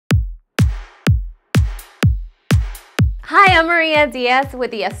Hi, I'm Maria Diaz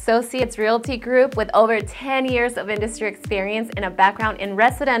with the Associates Realty Group with over 10 years of industry experience and a background in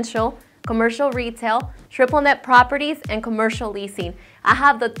residential, commercial retail, triple net properties, and commercial leasing. I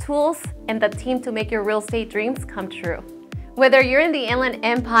have the tools and the team to make your real estate dreams come true. Whether you're in the Inland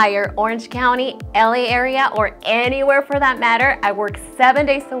Empire, Orange County, LA area, or anywhere for that matter, I work 7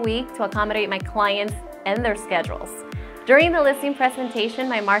 days a week to accommodate my clients and their schedules. During the listing presentation,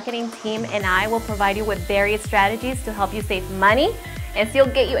 my marketing team and I will provide you with various strategies to help you save money and still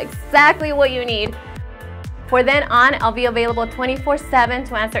get you exactly what you need. For then on, I'll be available 24/7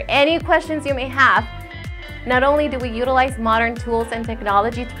 to answer any questions you may have. Not only do we utilize modern tools and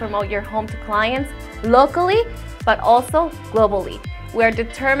technology to promote your home to clients locally, but also globally. We are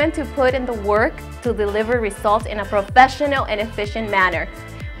determined to put in the work to deliver results in a professional and efficient manner.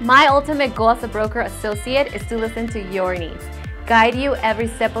 My ultimate goal as a broker associate is to listen to your needs, guide you every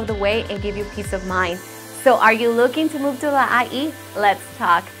step of the way, and give you peace of mind. So are you looking to move to the IE? Let's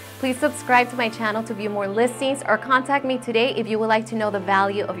talk. Please subscribe to my channel to view more listings or contact me today if you would like to know the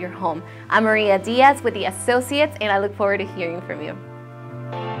value of your home. I'm Maria Diaz with the Associates, and I look forward to hearing from you.